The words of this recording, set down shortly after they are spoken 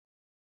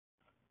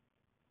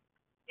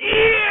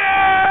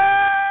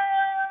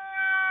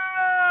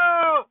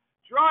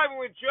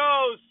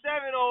Joe,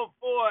 7:04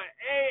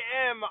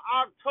 a.m.,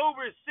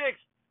 October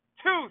 6th,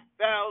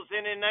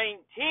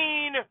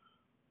 2019.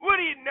 What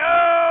do you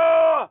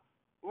know?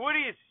 What do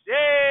you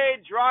say?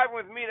 Driving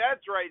with me,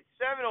 that's right,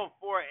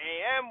 7:04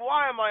 a.m.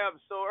 Why am I up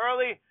so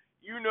early?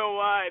 You know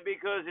why,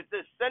 because it's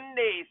a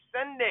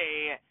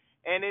Sunday,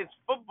 and it's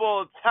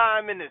football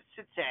time in the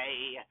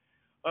city.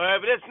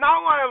 But it's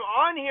not why I'm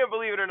on here,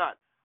 believe it or not.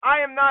 I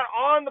am not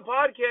on the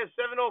podcast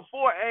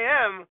 7:04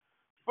 a.m.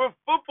 for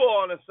football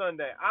on a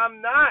Sunday.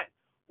 I'm not.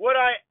 What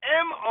I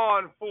am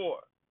on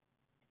for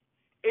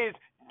is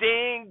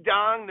ding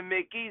dong, the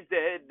Mickey's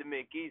dead, the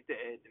Mickey's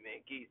dead, the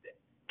Mickey's dead.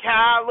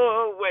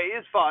 Callaway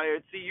is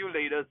fired. See you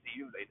later, see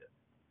you later.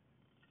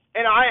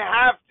 And I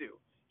have to,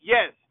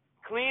 yes,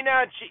 clean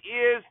out your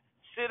ears,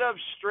 sit up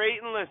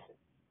straight and listen.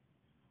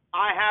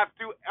 I have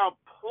to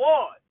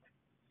applaud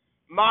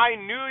my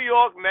New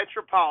York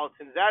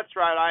Metropolitans. That's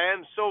right, I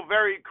am so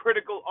very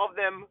critical of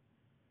them.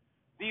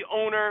 The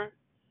owner,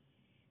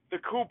 the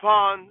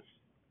coupons,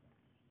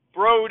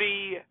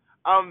 Brody,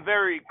 I'm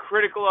very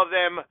critical of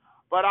them,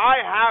 but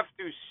I have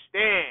to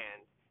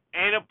stand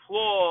and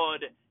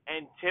applaud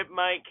and tip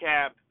my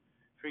cap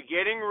for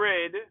getting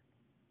rid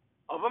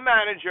of a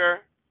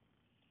manager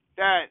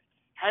that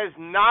has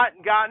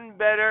not gotten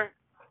better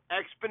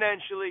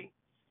exponentially,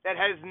 that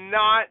has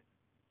not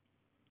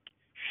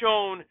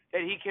shown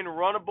that he can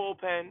run a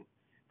bullpen,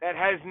 that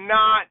has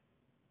not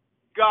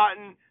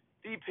gotten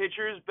the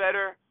pitchers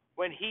better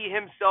when he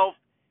himself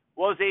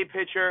was a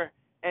pitcher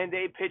and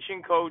a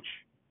pitching coach.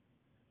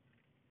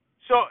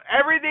 So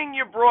everything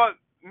you brought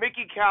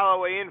Mickey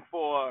Callaway in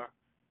for,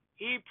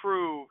 he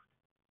proved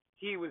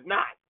he was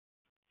not.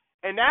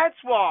 And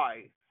that's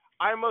why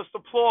I must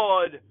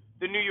applaud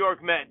the New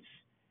York Mets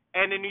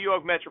and the New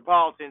York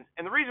Metropolitans.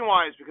 And the reason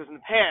why is because in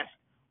the past,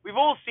 we've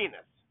all seen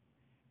this.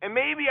 And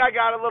maybe I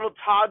got a little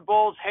Todd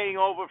Bowles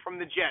hangover from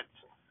the Jets.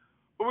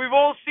 But we've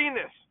all seen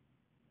this.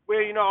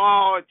 Where,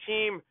 a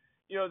team,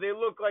 they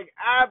look like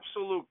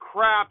absolute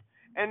crap.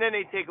 And then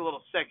they take a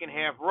little second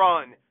half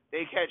run.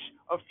 They catch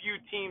a few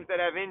teams that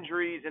have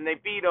injuries and they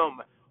beat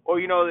them. Or,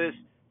 this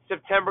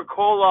September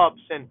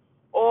call-ups and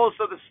all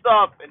sorts of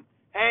stuff. And,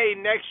 hey,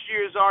 next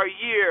year's our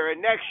year.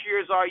 And next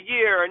year's our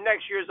year. And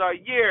next year's our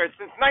year.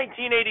 Since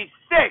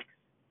 1986,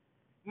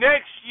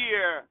 next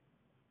year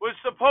was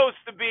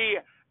supposed to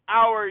be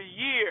our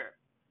year.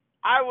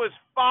 I was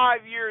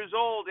 5 years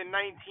old in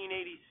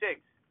 1986.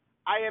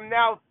 I am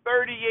now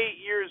 38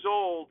 years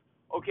old,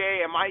 okay,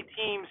 and my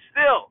team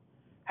still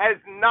has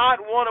not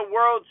won a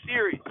World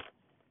Series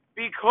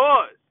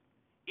because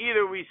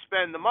either we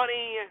spend the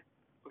money,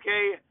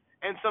 okay,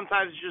 and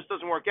sometimes it just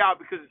doesn't work out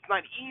because it's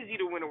not easy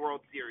to win a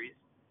World Series.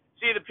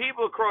 See, the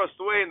people across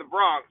the way in the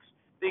Bronx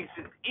think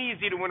it's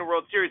easy to win a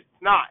World Series.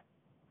 It's not.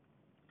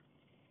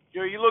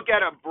 You look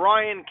at a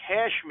Brian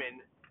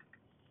Cashman,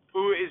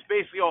 who is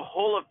basically a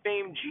Hall of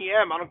Fame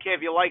GM. I don't care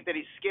if you like that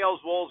he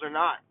scales walls or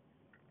not.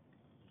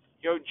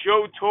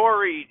 Joe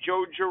Torre,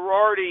 Joe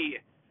Girardi,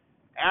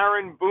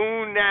 Aaron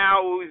Boone now,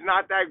 who's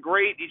not that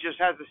great. He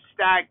just has a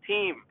stacked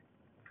team.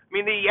 I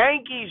mean, the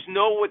Yankees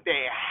know what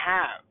they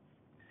have.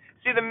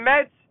 See, the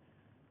Mets,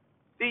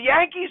 the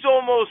Yankees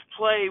almost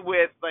play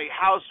with,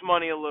 house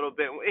money a little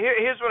bit.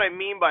 Here's what I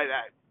mean by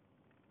that.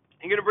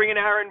 You're going to bring in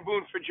Aaron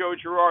Boone for Joe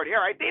Girardi.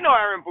 All right, they know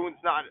Aaron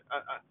Boone's not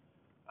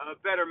a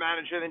better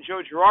manager than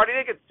Joe Girardi.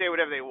 They can say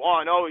whatever they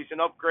want. Oh, he's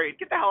an upgrade.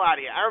 Get the hell out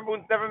of here. Aaron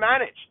Boone's never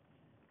managed.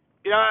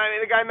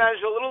 The guy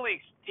managed a Little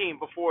League team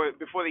before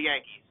the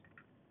Yankees.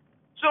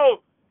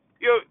 So,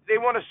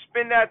 they want to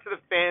spin that to the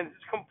fans.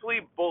 It's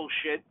complete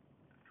bullshit.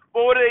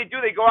 But what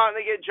do? They go out and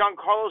they get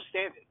Giancarlo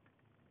Stanton.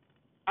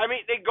 I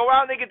mean, they go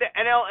out and they get the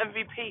NL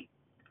MVP.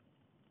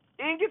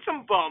 They didn't get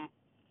some bum.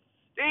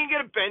 They didn't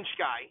get a bench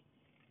guy.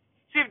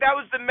 See, if that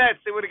was the Mets,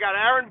 they would have got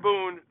Aaron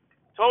Boone,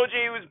 told you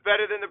he was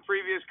better than the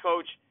previous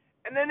coach,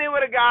 and then they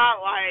would have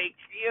got, they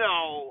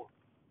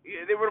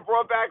would have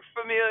brought back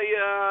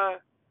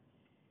Familia,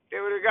 they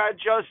would have got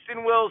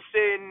Justin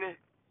Wilson,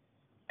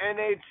 and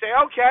they'd say,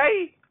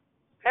 okay,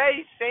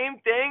 hey,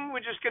 same thing,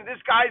 this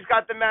guy's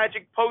got the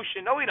magic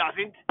potion. No, he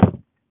doesn't.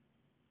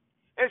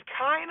 It's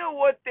kind of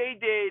what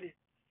they did,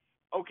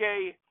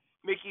 okay,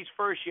 Mickey's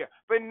first year,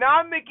 but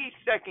not Mickey's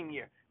second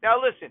year. Now,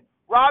 listen,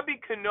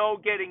 Robbie Cano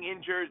getting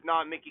injured is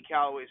not Mickey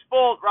Callaway's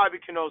fault. Robbie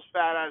Cano's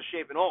fat, out of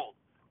shape, and old.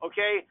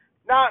 Okay?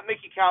 Not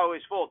Mickey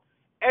Callaway's fault.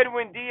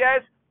 Edwin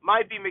Diaz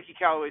might be Mickey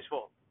Callaway's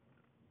fault.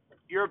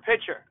 You're a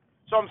pitcher.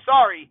 So I'm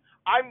sorry.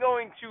 I'm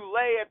going to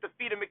lay at the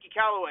feet of Mickey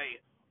Callaway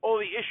all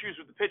the issues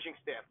with the pitching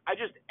staff. I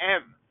just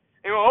am.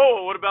 And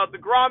what about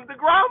DeGrom?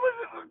 DeGrom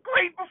was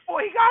great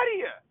before he got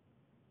here.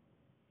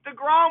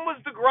 DeGrom was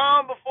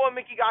DeGrom before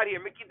Mickey got here.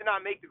 Mickey did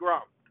not make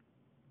DeGrom.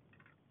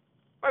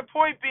 My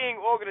point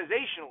being,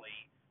 organizationally,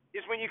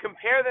 is when you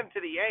compare them to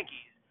the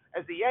Yankees,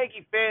 as the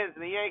Yankee fans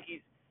and the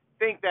Yankees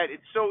think that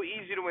it's so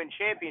easy to win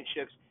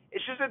championships,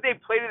 it's just that they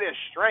play to their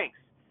strengths.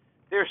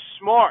 They're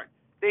smart.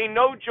 They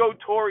know Joe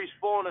Torre's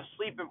fallen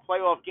asleep in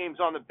playoff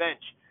games on the bench.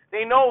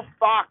 They know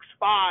Fox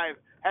 5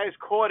 has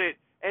caught it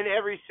in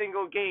every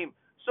single game.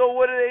 So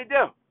what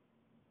do?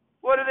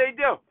 What do?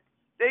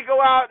 They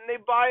go out and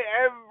they buy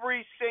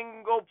every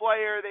single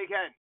player they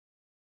can.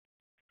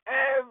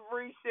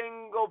 Every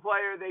single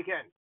player they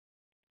can.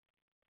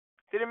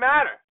 Didn't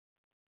matter.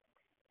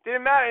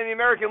 Didn't matter. In the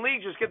American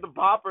League, just get the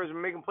boppers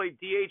and make them play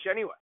DH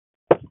anyway.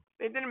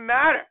 It didn't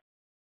matter.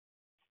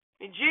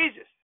 I mean,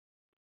 Jesus.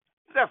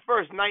 This is that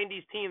first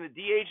 90s team. The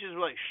DHs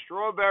were like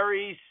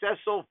Strawberry,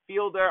 Cecil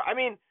Fielder. I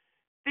mean,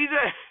 these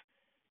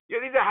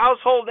are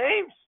household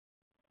names.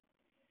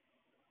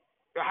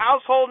 They're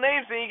household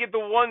names. Then you get the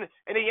one,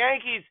 and the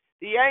Yankees,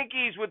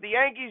 what the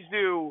Yankees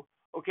do,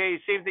 okay,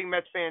 same thing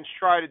Mets fans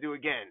try to do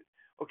again,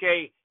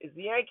 okay, is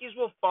the Yankees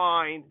will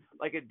find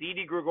like a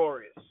Didi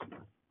Gregorius,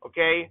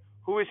 okay,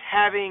 who is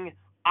having,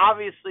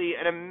 obviously,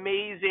 an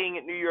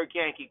amazing New York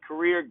Yankee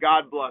career,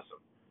 God bless him.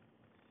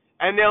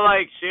 And they're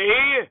like,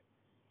 see,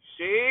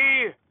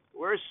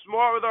 we're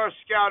smart with our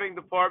scouting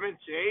department,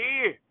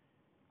 see?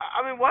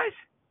 I mean, what?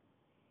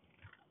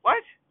 What?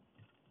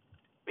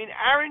 I mean,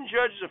 Aaron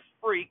Judge is a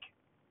freak.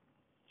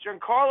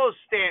 Giancarlo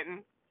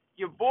Stanton,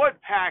 you bought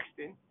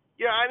Paxton.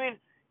 Yeah, I mean,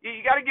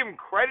 you got to give him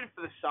credit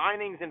for the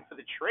signings and for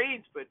the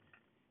trades, but,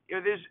 you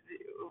know,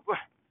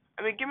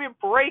 give me a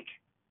break.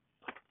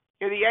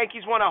 You know, the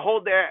Yankees want to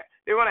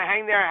they want to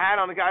hang their hat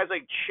on the guys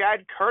like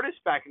Chad Curtis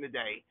back in the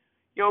day.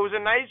 You know, it was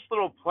a nice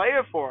little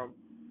player for him.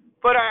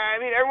 But,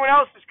 I mean, everyone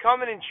else is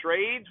coming in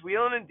trades,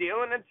 wheeling and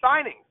dealing, and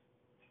signings.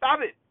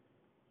 Stop it.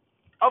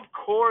 Of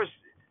course,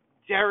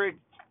 Derek,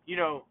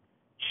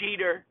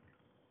 Jeter.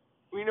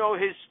 We know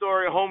his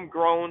story,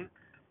 homegrown.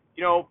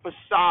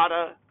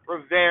 Posada,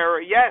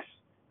 Rivera. Yes,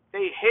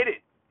 they hit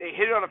it. They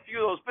hit it on a few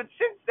of those. But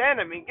since then,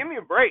 I mean, give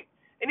me a break.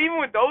 And even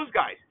with those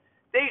guys,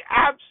 they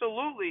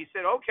absolutely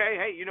said, okay,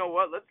 hey, you know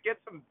what? Let's get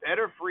some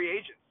better free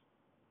agents.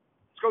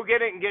 Let's go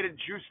get it and get a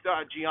juiced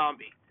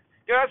Giambi.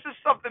 That's the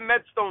stuff the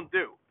Mets don't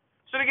do.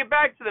 So to get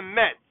back to the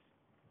Mets,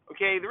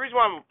 okay, the reason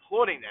why I'm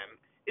applauding them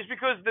is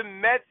because the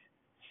Mets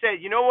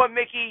said, you know what,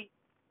 Mickey?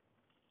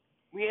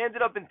 We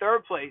ended up in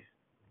third place.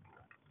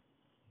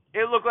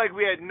 It looked like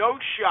we had no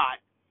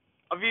shot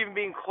of even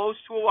being close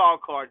to a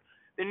wild card.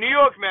 The New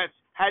York Mets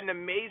had an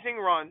amazing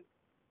run.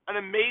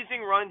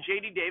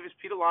 J.D. Davis,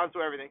 Pete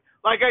Alonso, everything.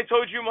 Like I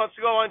told you months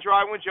ago on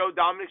Driving with Joe,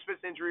 Dominic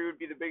Smith's injury would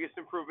be the biggest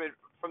improvement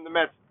from the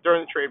Mets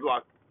during the trade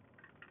block.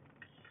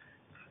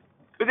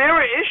 But there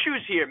were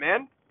issues here,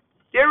 man.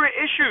 There were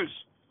issues.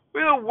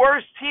 We were the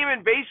worst team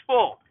in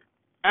baseball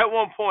at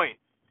one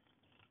point.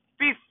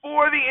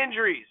 Before the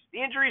injuries.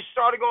 The injuries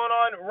started going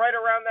on right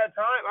around that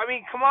time. I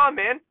mean, come on,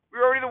 man. We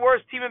were already the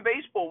worst team in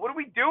baseball. What are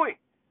we doing?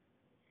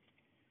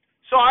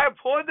 So I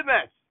applaud the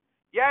Mets.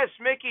 Yes,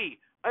 Mickey,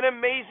 an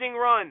amazing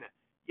run.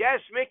 Yes,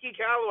 Mickey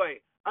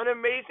Callaway, an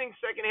amazing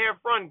second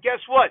half run.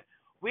 Guess what?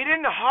 We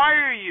didn't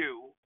hire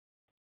you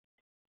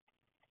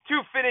to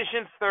finish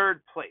in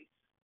third place.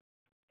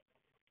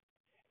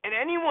 And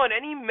any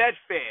Met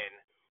fan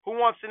who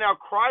wants to now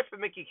cry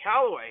for Mickey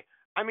Callaway,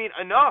 I mean,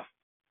 enough.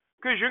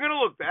 Because you're going to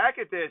look back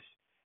at this,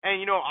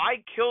 and, I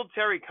killed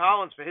Terry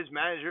Collins for his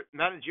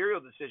managerial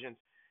decisions.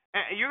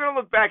 And you're going to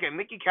look back at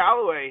Mickey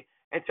Callaway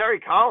and Terry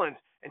Collins,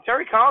 and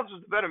Terry Collins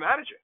was the better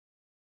manager.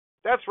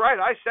 That's right,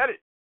 I said it.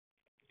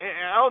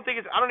 And I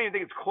don't even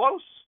think it's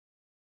close.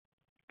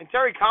 And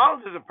Terry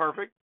Collins isn't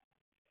perfect.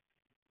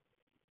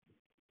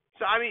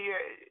 So, I mean,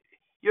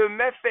 you're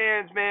Met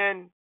fans,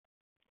 man.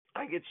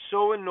 I get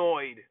so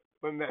annoyed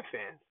with Met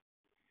fans.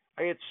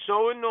 I get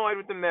so annoyed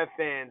with the Met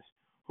fans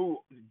who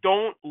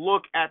don't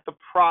look at the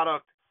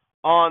product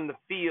on the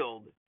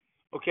field,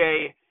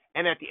 okay?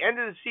 And at the end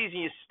of the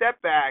season, you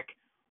step back.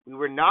 We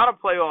were not a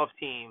playoff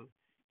team.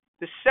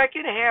 The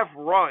second half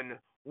run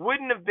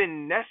wouldn't have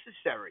been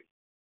necessary,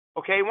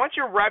 okay? Once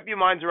you wrap your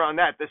minds around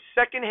that, the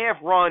second half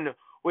run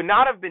would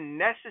not have been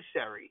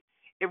necessary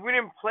if we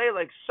didn't play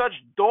like such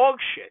dog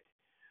shit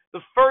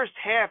the first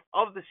half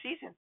of the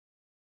season.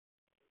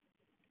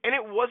 And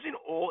it wasn't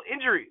all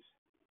injuries.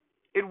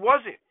 It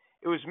wasn't.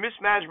 It was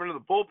mismanagement of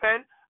the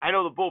bullpen. I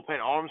know the bullpen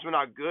arms were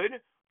not good.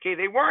 Okay,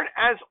 they weren't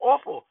as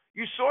awful.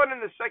 You saw it in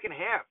the second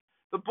half.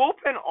 The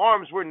bullpen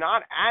arms were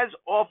not as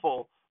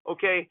awful,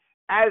 okay,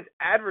 as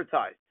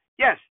advertised.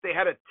 Yes, they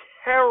had a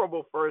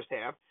terrible first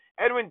half.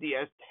 Edwin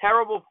Diaz,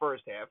 terrible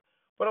first half.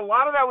 But a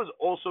lot of that was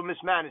also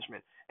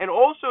mismanagement. And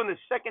also in the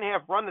second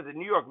half run that the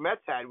New York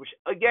Mets had, which,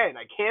 again,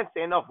 I can't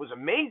say enough, was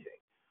amazing.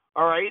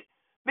 All right?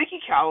 Mickey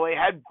Callaway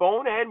had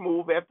bonehead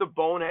move after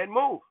bonehead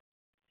move.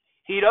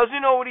 He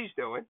doesn't know what he's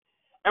doing.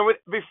 And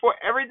before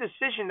every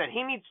decision that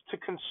he needs to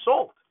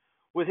consult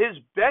with his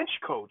bench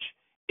coach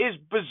is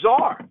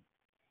bizarre.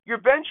 Your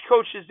bench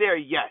coach is there,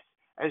 yes,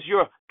 as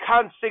your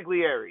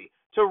consigliere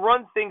to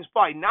run things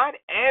by. Not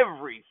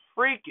every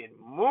freaking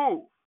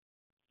move.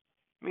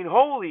 I mean,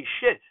 holy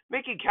shit.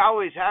 Mickey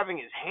Callaway's having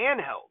his hand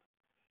held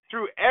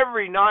through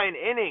every 9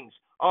 innings,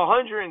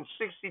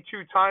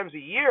 162 times a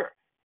year.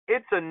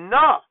 It's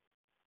enough.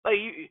 Like,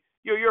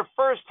 you're a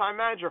first-time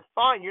manager,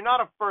 fine. You're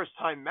not a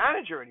first-time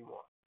manager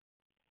anymore.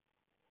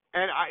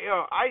 And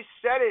I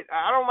said it.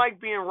 I don't like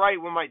being right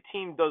when my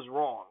team does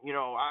wrong.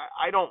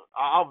 I don't.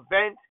 I'll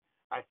vent.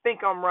 I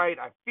think I'm right.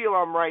 I feel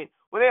I'm right.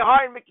 When they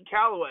hired Mickey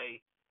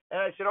Callaway, And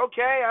I said,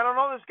 okay, I don't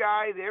know this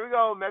guy. There we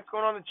go. Mets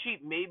going on the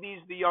cheap. Maybe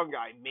he's the young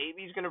guy.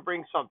 Maybe he's going to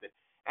bring something.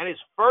 And his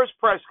first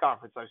press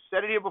conference, I've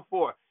said it here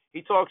before,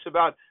 he talks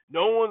about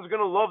no one's going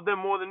to love them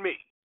more than me.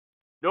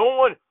 No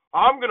one,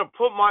 I'm going to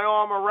put my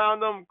arm around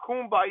them.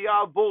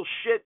 Kumbaya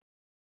bullshit.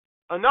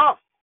 Enough.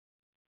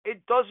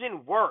 It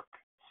doesn't work.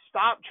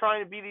 Stop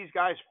trying to be these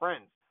guys'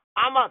 friends.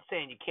 I'm not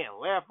saying you can't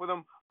laugh with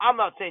them. I'm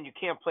not saying you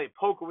can't play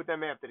poker with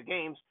them after the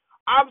games.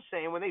 I'm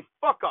saying when they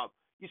fuck up,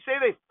 you say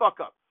they fuck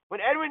up. When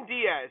Edwin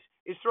Diaz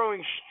is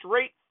throwing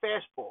straight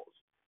fastballs,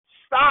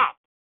 stop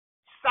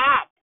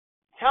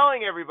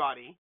telling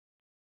everybody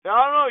that,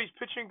 I don't know, he's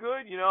pitching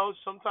good.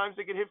 Sometimes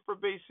they get hit for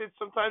base hits,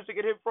 sometimes they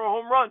get hit for a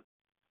home run.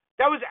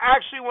 That was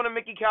actually one of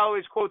Mickey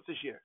Callaway's quotes this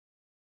year.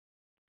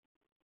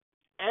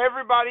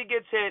 Everybody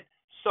gets hit.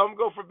 Some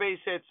go for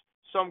base hits.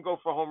 Some go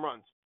for home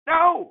runs.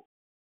 No.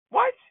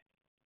 What?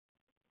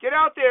 Get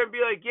out there and be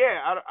like,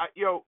 yeah,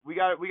 we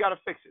got to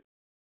fix it.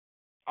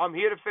 I'm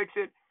here to fix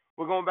it.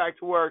 We're going back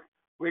to work.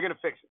 We're going to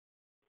fix it.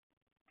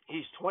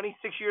 He's 26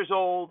 years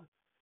old.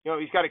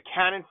 He's got a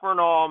cannon for an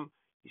arm.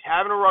 He's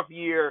having a rough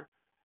year.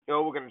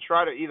 We're going to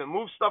try to either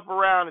move stuff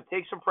around and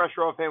take some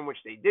pressure off him,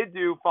 which they did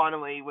do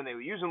finally when they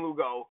were using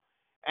Lugo.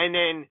 And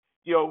then,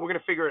 we're going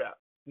to figure it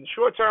out. In the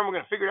short term, we're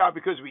going to figure it out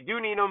because we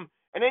do need him.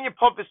 And then you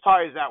pump his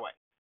tires that way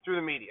through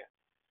the media.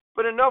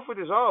 But enough with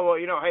this,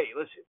 hey,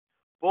 listen,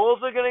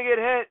 balls are going to get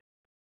hit.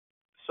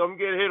 Some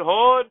get hit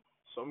hard.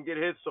 Some get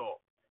hit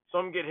soft.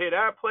 Some get hit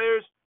at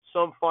players.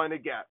 Some find a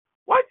gap.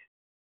 What?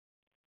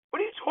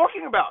 What are you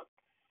talking about?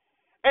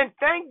 And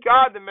thank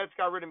God the Mets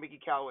got rid of Mickey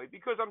Callaway,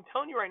 because I'm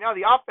telling you right now,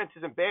 the offense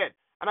isn't bad.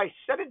 And I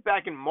said it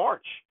back in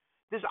March.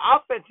 This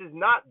offense is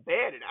not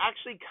bad. It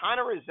actually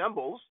kind of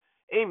resembles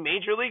a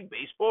Major League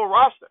Baseball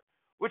roster,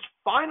 which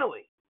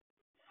finally,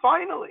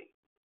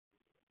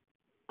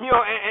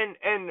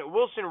 and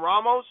Wilson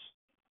Ramos,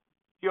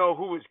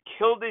 who was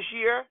killed this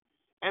year,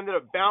 ended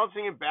up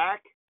bouncing it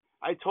back.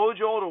 I told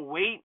you all to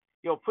wait,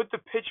 put the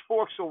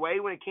pitchforks away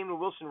when it came to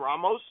Wilson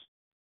Ramos.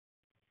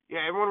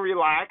 Yeah, everyone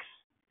relax.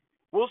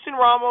 Wilson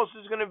Ramos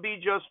is going to be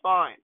just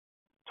fine.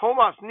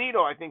 Tomas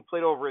Nido, I think,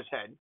 played over his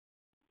head.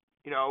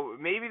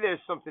 Maybe there's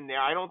something there.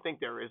 I don't think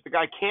there is. The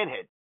guy can't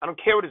hit. I don't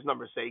care what his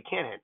numbers say. He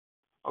can't hit.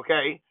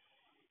 Okay?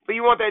 But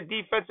you want that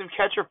defensive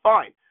catcher,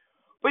 fine.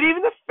 But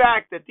even the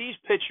fact that these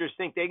pitchers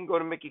think they can go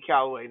to Mickey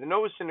Callaway, the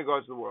Noah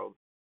Syndergaards of the world,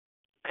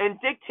 and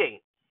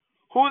dictate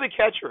who the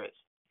catcher is.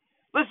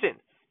 Listen,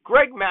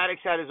 Greg Maddux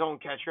had his own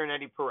catcher in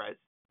Eddie Perez.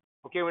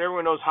 Okay, when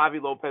everyone knows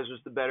Javi Lopez was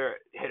the better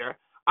hitter.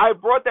 I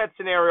brought that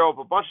scenario up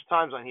a bunch of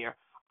times on here.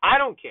 I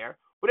don't care.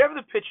 Whatever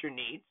the pitcher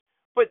needs.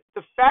 But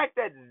the fact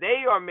that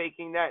they are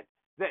making that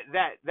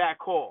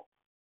call,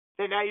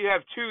 that now you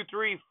have 2,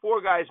 3,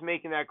 4 guys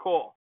making that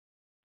call.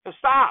 Now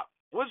stop.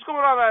 What's going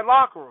on in that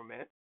locker room,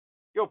 man?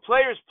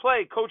 Players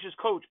play, coaches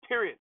coach,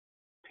 period.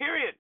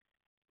 Period.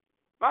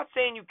 I'm not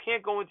saying you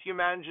can't go into your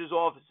manager's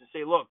office and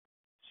say, look,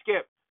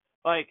 Skip,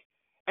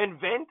 and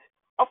vent.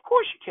 Of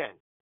course you can.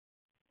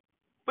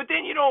 But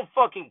then you don't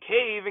fucking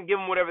cave and give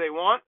them whatever they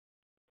want.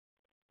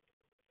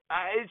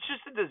 It's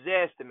just a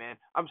disaster, man.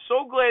 I'm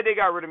so glad they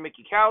got rid of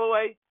Mickey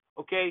Callaway.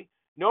 Okay?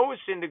 Noah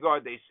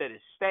Syndergaard, they said, is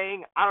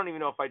staying. I don't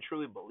even know if I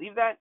truly believe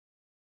that.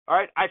 All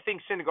right? I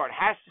think Syndergaard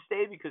has to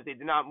stay because they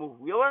did not move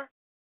Wheeler.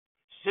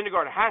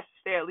 Syndergaard has to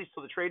stay at least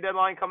till the trade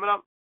deadline coming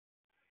up.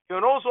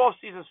 And all this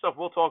off-season stuff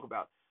we'll talk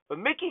about. But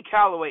Mickey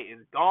Callaway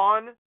is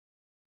gone.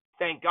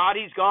 Thank God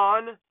he's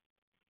gone.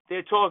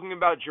 They're talking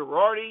about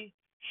Girardi,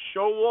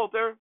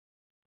 Showalter,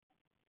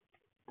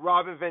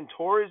 Robin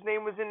Ventura's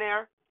name was in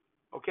there.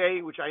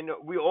 Okay, which I know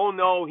we all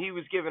know he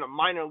was given a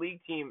minor league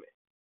team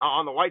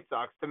on the White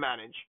Sox to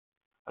manage.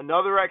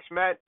 Another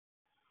ex-Met.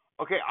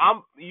 Okay,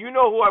 you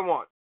know who I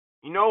want.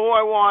 You know who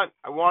I want.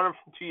 I want him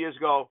from 2 years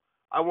ago.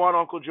 I want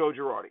Uncle Joe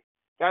Girardi.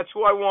 That's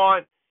who I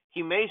want.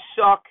 He may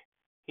suck.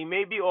 He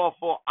may be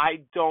awful.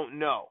 I don't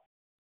know.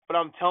 But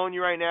I'm telling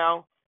you right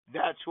now,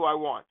 that's who I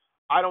want.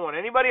 I don't want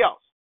anybody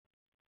else.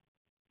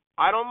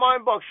 I don't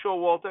mind Buck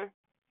Showalter.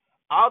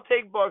 I'll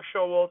take Buck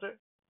Showalter.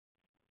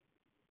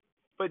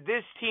 But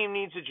this team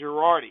needs a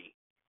Girardi,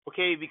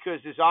 okay, because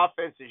this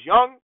offense is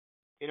young.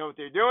 They know what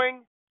they're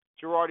doing.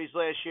 Girardi's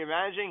last year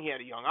managing, he had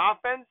a young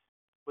offense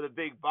with a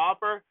big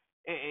bopper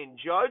and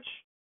Judge.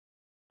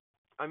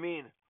 I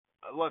mean,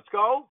 let's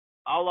go.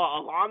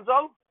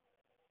 Alonso.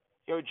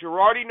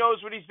 Girardi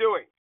knows what he's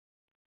doing.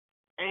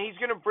 And he's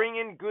going to bring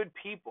in good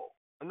people.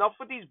 Enough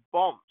with these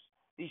bums,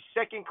 these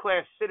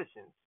second-class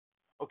citizens,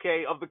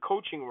 okay, of the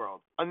coaching world.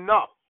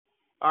 Enough,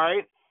 all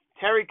right?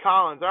 Terry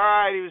Collins, all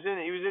right, he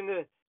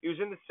was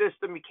in the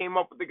system. He came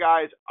up with the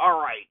guys. All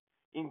right.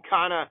 You can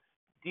kind of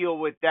deal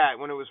with that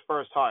when it was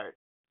first hired.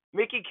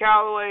 Mickey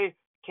Callaway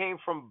came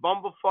from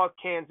Bumblefuck,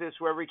 Kansas,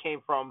 wherever he came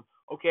from,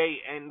 okay,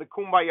 and the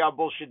kumbaya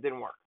bullshit didn't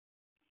work.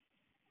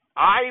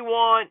 I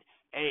want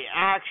an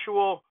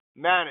actual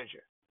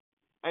manager.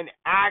 An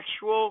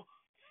actual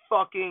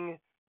fucking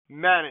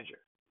manager.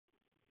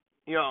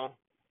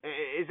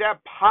 Is that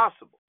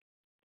possible?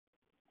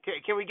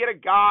 Can we get a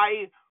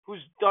guy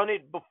who's done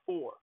it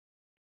before?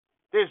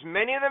 There's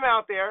many of them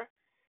out there.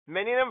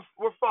 Many of them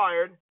were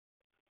fired.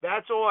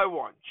 That's all I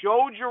want.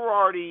 Joe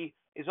Girardi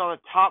is on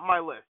the top of my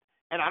list.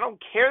 And I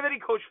don't care that he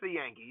coached for the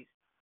Yankees.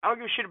 I don't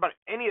give a shit about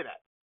any of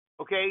that.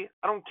 Okay?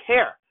 I don't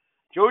care.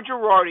 Joe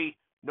Girardi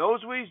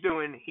knows what he's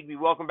doing. He'd be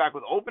welcomed back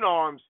with open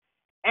arms.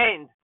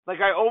 And, like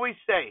I always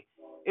say,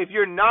 if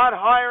you're not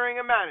hiring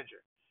a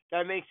manager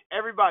that makes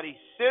everybody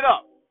sit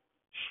up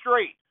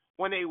straight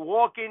when they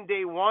walk in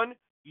day one,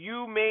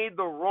 you made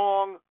the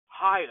wrong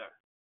hire.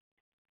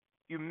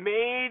 You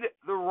made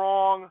the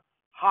wrong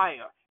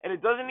hire. And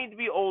it doesn't need to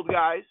be old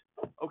guys,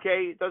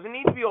 okay? It doesn't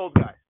need to be old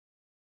guys.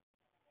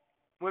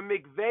 When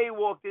McVay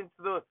walked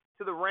into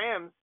the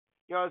Rams,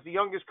 as the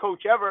youngest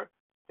coach ever,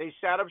 they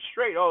sat up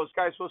straight. Oh, this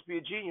guy's supposed to be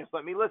a genius.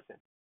 Let me listen.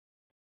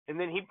 And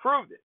then he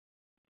proved it.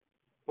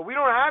 But we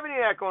don't have any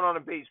of that going on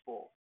in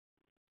baseball.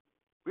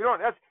 We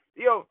don't.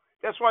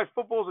 That's why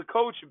football's a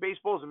coach and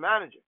baseball's a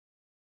manager.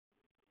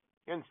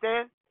 You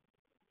understand?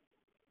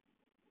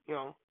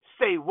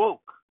 Stay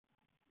woke.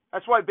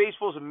 That's why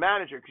baseball's a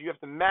manager, because you have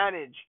to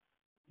manage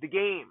the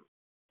game.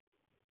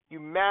 You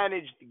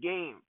manage the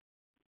game.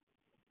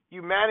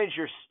 You manage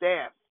your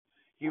staff.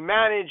 You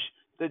manage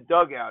the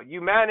dugout.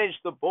 You manage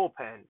the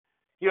bullpen.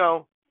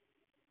 You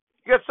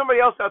got somebody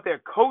else out there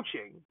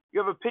coaching. You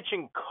have a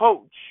pitching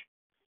coach.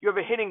 You have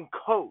a hitting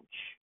coach.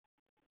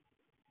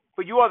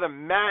 But you are the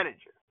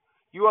manager.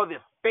 You are the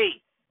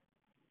face.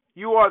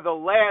 You are the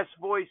last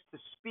voice to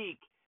speak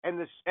and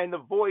the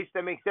voice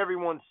that makes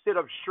everyone sit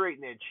up straight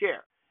in their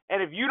chair.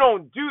 And if you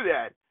don't do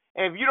that,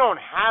 and if you don't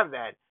have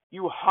that,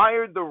 you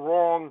hired the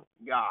wrong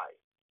guy.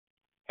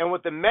 And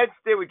what the Mets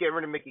did with getting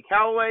rid of Mickey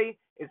Callaway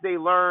is they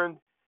learned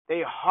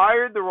they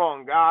hired the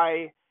wrong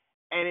guy,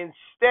 and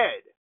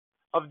instead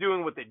of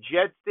doing what the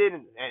Jets did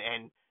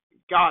and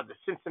the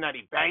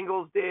Cincinnati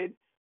Bengals did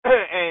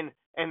and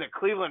the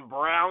Cleveland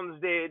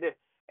Browns did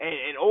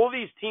and all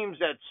these teams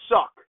that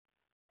suck,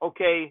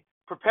 okay,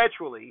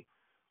 perpetually,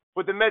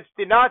 what the Mets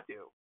did not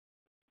do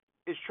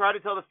is try to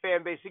tell the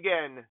fan base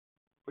again,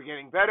 we're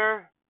getting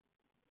better,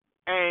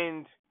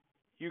 and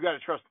you got to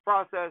trust the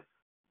process,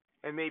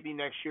 and maybe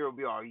next year will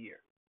be our year.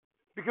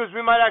 Because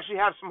we might actually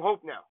have some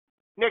hope now.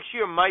 Next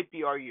year might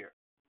be our year.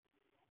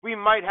 We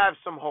might have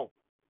some hope.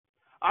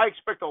 I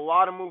expect a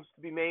lot of moves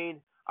to be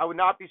made. I would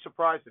not be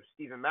surprised if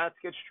Steven Matz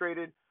gets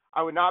traded.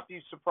 I would not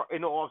be surprised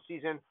in the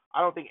offseason.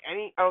 I don't think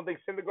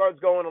Syndergaard's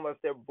going unless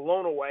they're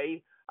blown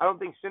away. I don't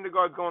think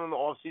Syndergaard's going in the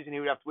offseason. He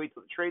would have to wait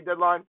till the trade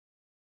deadline.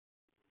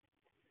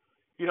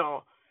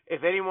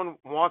 If anyone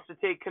wants to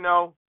take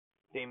Cano,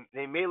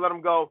 they may let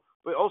him go.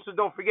 But also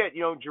don't forget,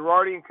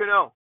 Girardi and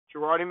Cano.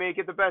 Girardi may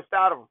get the best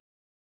out of him.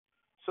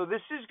 So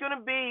this is going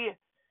to be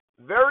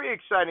very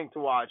exciting to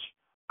watch.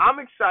 I'm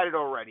excited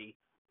already.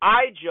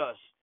 I just,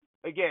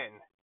 again,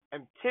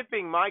 am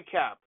tipping my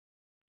cap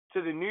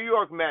to the New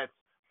York Mets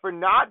for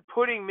not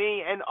putting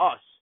me and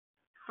us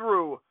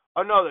through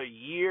another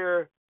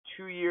year,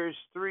 2 years,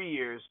 3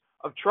 years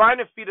of trying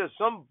to feed us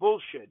some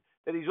bullshit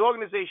that these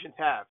organizations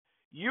have.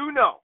 You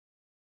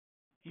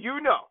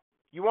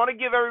want to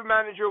give every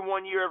manager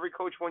 1 year, every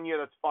coach 1 year,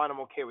 that's fine. I'm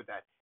okay with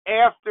that.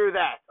 After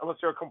that, unless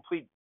they're a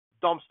complete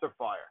dumpster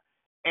fire,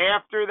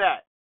 after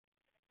that,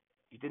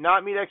 you did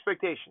not meet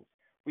expectations.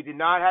 We did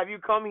not have you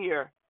come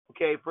here,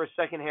 okay, for a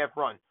second half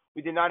run.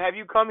 We did not have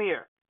you come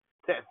here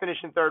to finish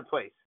in third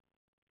place.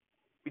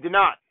 We did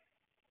not.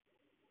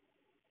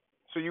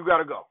 So you got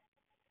to go.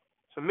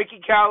 So Mickey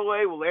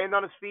Callaway will land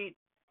on his feet.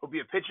 He'll be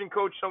a pitching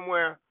coach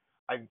somewhere.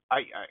 I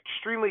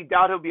extremely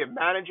doubt he'll be a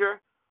manager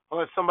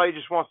unless somebody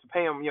just wants to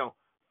pay him,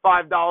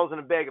 $5 and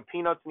a bag of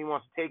peanuts and he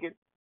wants to take it.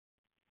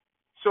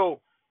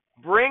 So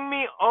bring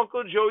me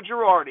Uncle Joe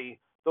Girardi,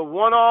 the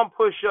one-arm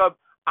push-up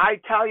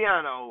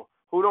Italiano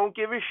who don't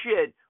give a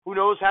shit, who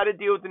knows how to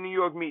deal with the New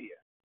York media.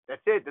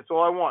 That's it. That's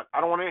all I want.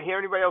 I don't want to hear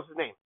anybody else's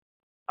name.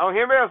 I don't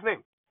hear anybody else's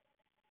name.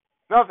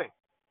 Nothing.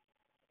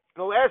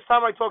 The last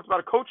time I talked about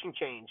a coaching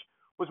change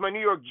was my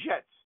New York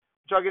Jets,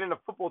 which I'll get into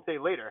football today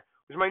later.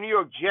 It was my New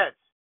York Jets.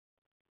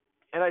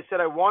 And I said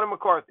I wanted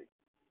McCarthy.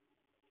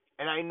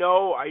 And I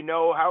know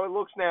how it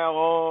looks now.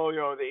 Oh,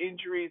 the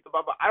injuries,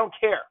 blah, blah. I don't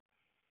care.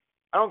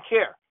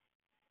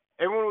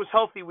 Everyone was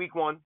healthy week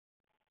one.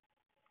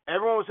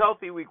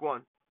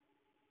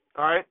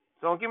 All right?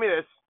 So don't give me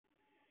this.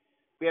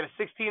 We had a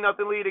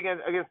 16-0 lead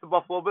against the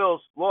Buffalo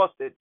Bills. Lost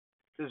it.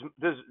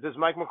 Does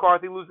Mike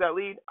McCarthy lose that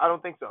lead? I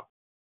don't think so.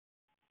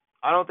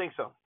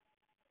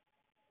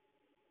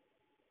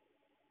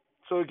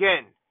 So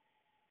again,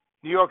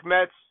 New York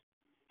Mets,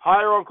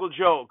 hire Uncle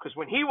Joe, because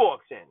when he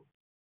walks in,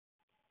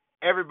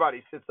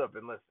 everybody sits up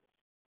and listens.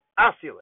 I'll see you later.